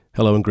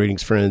Hello and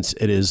greetings, friends.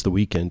 It is the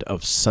weekend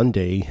of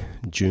Sunday,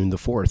 June the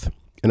 4th,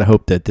 and I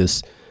hope that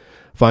this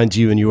finds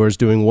you and yours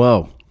doing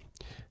well.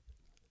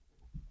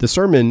 The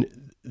sermon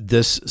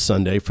this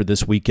Sunday for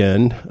this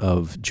weekend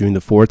of June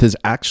the 4th is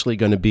actually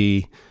going to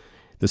be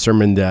the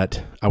sermon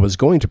that I was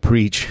going to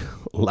preach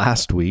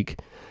last week.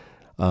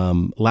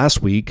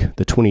 Last week,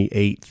 the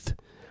 28th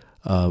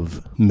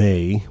of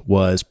May,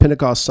 was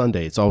Pentecost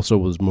Sunday. It also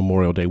was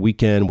Memorial Day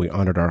weekend. We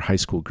honored our high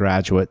school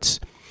graduates.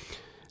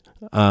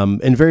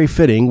 And very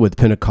fitting with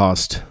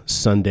Pentecost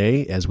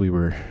Sunday, as we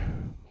were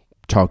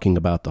talking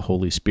about the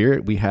Holy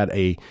Spirit, we had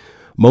a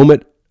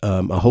moment,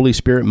 a Holy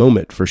Spirit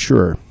moment for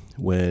sure,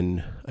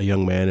 when a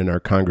young man in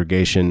our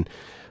congregation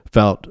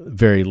felt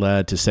very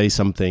led to say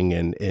something,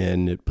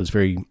 and it was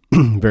very,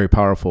 very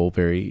powerful,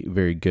 very,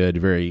 very good,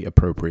 very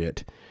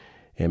appropriate.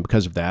 And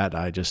because of that,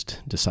 I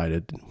just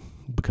decided,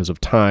 because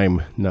of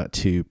time, not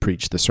to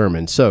preach the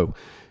sermon. So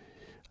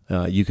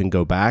you can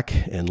go back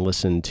and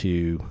listen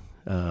to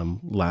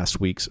last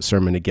week's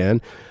sermon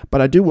again,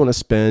 but I do want to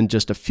spend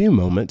just a few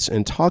moments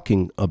in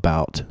talking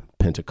about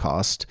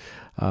Pentecost.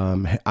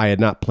 I had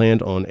not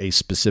planned on a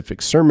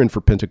specific sermon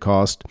for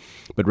Pentecost,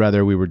 but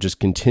rather we were just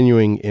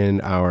continuing in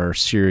our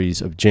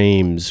series of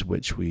James,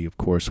 which we, of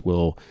course,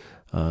 will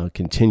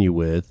continue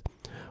with.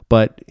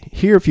 But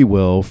here, if you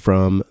will,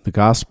 from the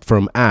Gospel,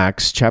 from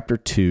Acts chapter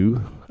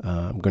 2,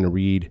 I'm going to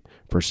read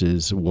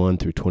verses 1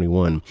 through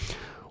 21.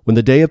 When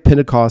the day of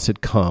Pentecost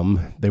had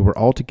come, they were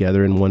all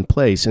together in one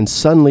place, and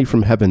suddenly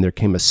from heaven there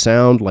came a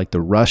sound like the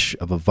rush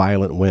of a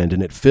violent wind,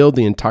 and it filled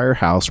the entire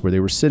house where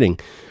they were sitting.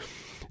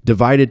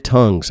 Divided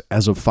tongues,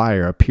 as of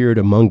fire, appeared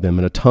among them,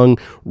 and a tongue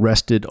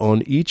rested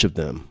on each of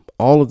them.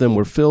 All of them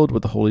were filled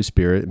with the Holy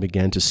Spirit and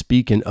began to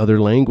speak in other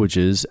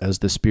languages as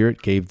the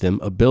Spirit gave them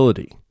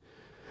ability.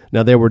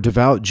 Now there were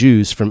devout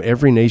Jews from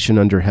every nation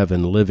under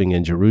heaven living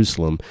in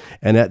Jerusalem,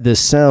 and at this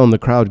sound the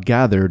crowd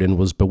gathered and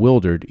was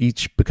bewildered,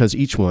 because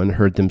each one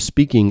heard them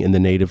speaking in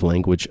the native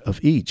language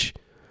of each.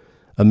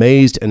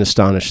 Amazed and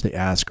astonished, they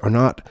asked, "Are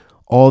not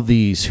all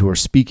these who are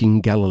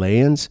speaking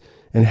Galileans?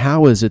 And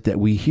how is it that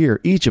we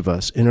hear, each of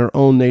us, in our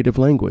own native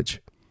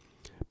language?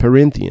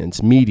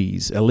 Perinthians,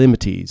 Medes,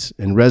 Elamites,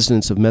 and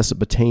residents of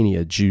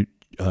Mesopotamia,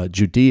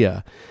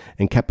 Judea,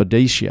 and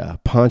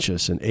Cappadocia,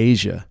 Pontus, and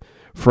Asia,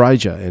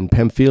 Phrygia and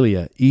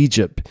Pamphylia,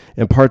 Egypt,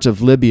 and parts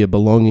of Libya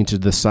belonging to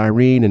the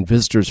Cyrene, and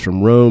visitors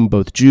from Rome,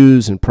 both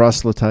Jews and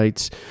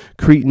proselytes,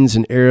 Cretans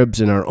and Arabs,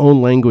 in our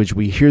own language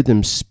we hear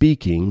them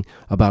speaking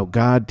about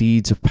God's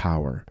deeds of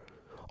power."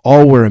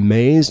 All were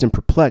amazed and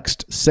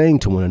perplexed, saying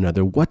to one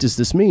another, "What does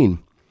this mean?"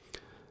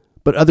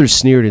 But others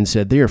sneered and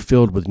said, "They are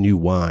filled with new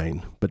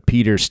wine." But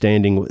Peter,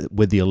 standing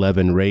with the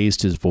 11,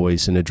 raised his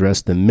voice and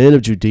addressed the men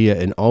of Judea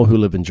and all who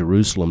live in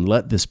Jerusalem.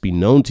 "Let this be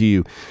known to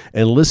you,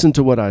 and listen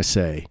to what I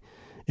say.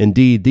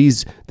 Indeed,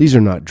 these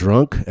are not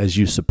drunk, as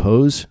you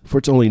suppose, for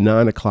it's only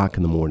 9 o'clock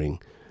in the morning.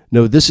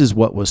 No, this is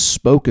what was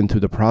spoken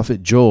through the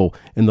prophet Joel.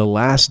 In the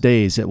last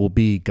days it will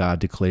be, God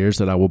declares,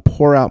 that I will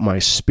pour out my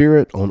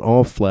Spirit on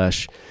all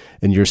flesh,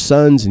 and your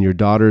sons and your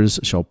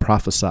daughters shall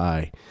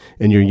prophesy,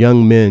 and your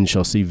young men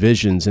shall see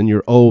visions, and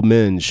your old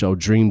men shall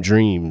dream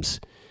dreams.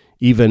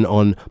 Even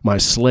on my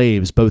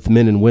slaves, both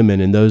men and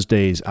women, in those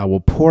days I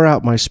will pour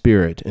out my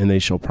Spirit, and they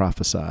shall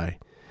prophesy.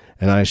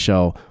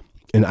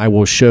 And I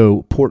will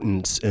show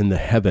portents in the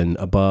heaven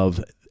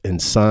above and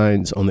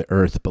signs on the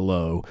earth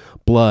below,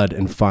 blood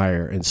and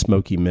fire and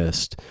smoky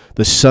mist.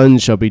 The sun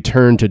shall be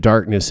turned to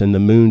darkness and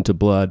the moon to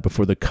blood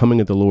before the coming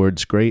of the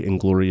Lord's great and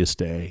glorious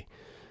day.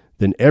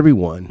 Then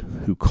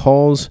everyone who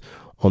calls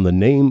on the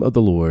name of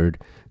the Lord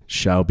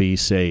shall be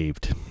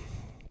saved."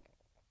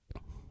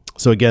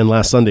 So again,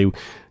 last Sunday,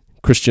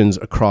 Christians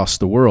across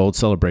the world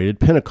celebrated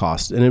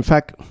Pentecost. And in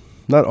fact,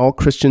 not all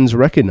Christians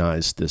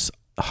recognize this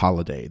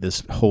holiday,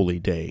 this holy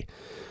day.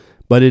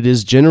 But it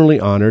is generally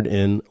honored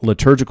in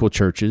liturgical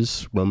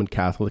churches, Roman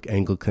Catholic,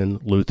 Anglican,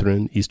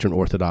 Lutheran, Eastern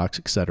Orthodox,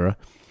 etc.,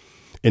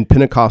 in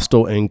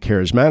Pentecostal and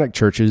Charismatic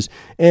churches,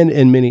 and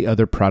in many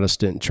other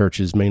Protestant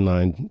churches,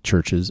 mainline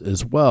churches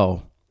as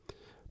well.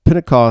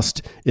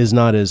 Pentecost is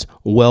not as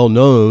well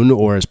known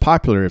or as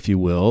popular, if you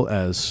will,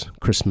 as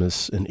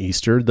Christmas and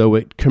Easter, though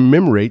it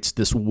commemorates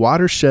this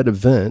watershed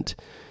event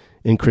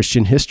in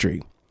Christian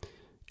history.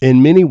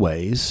 In many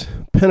ways,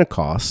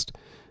 Pentecost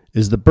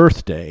is the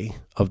birthday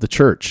of the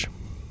church.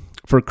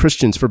 For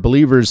Christians, for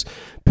believers,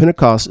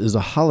 Pentecost is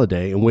a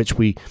holiday in which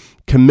we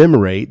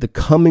commemorate the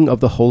coming of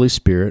the Holy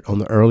Spirit on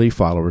the early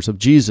followers of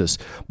Jesus.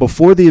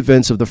 Before the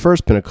events of the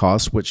first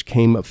Pentecost, which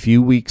came a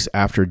few weeks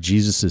after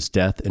Jesus'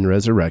 death and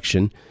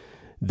resurrection,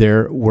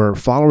 there were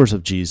followers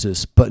of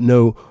Jesus, but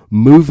no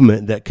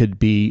movement that could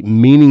be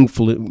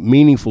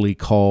meaningfully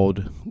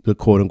called the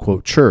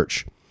quote-unquote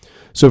church.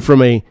 So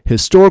from a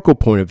historical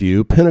point of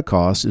view,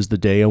 Pentecost is the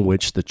day on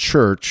which the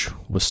church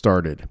was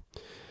started.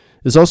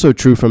 It's also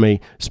true from a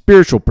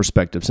spiritual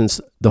perspective,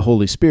 since the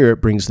Holy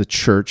Spirit brings the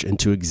church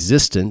into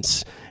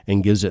existence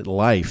and gives it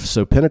life.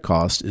 So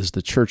Pentecost is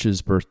the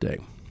church's birthday.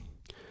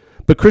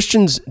 But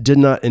Christians did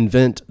not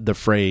invent the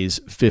phrase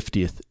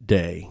 50th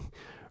day.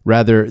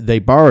 Rather, they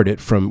borrowed it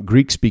from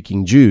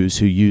Greek-speaking Jews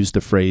who used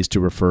the phrase to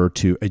refer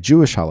to a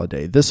Jewish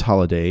holiday. This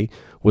holiday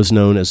was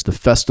known as the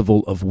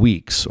Festival of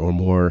Weeks, or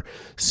more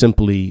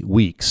simply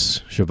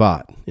Weeks,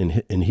 Shavat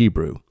in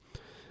Hebrew.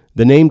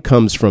 The name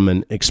comes from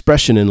an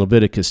expression in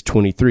Leviticus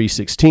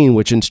 23:16,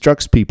 which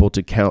instructs people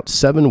to count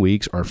 7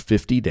 weeks, or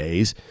 50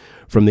 days,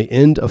 from the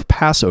end of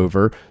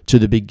Passover to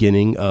the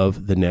beginning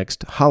of the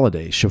next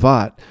holiday.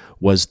 Shavat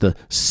was the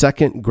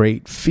second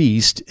great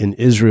feast in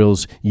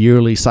Israel's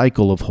yearly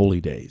cycle of holy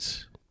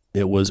days.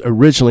 It was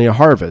originally a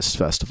harvest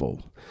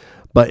festival,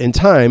 but in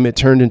time it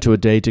turned into a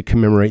day to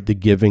commemorate the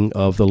giving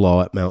of the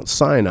law at Mount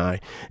Sinai.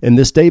 And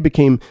this day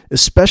became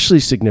especially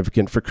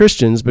significant for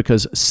Christians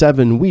because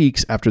 7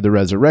 weeks after the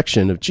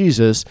resurrection of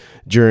Jesus,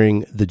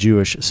 during the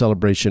Jewish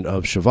celebration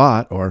of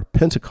Shavat, or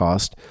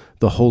Pentecost,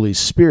 the Holy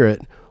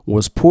Spirit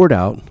was poured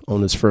out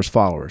on his first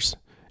followers,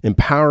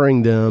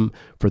 empowering them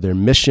for their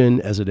mission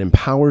as it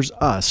empowers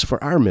us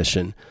for our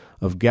mission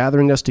of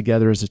gathering us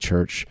together as a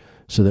church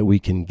so that we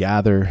can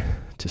gather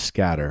to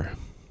scatter.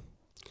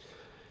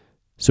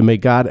 So may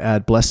God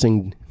add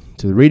blessing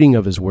to the reading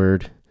of his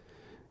word.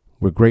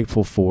 We're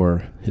grateful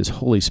for his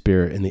Holy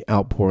Spirit and the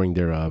outpouring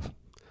thereof.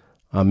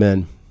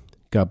 Amen.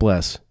 God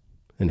bless,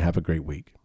 and have a great week.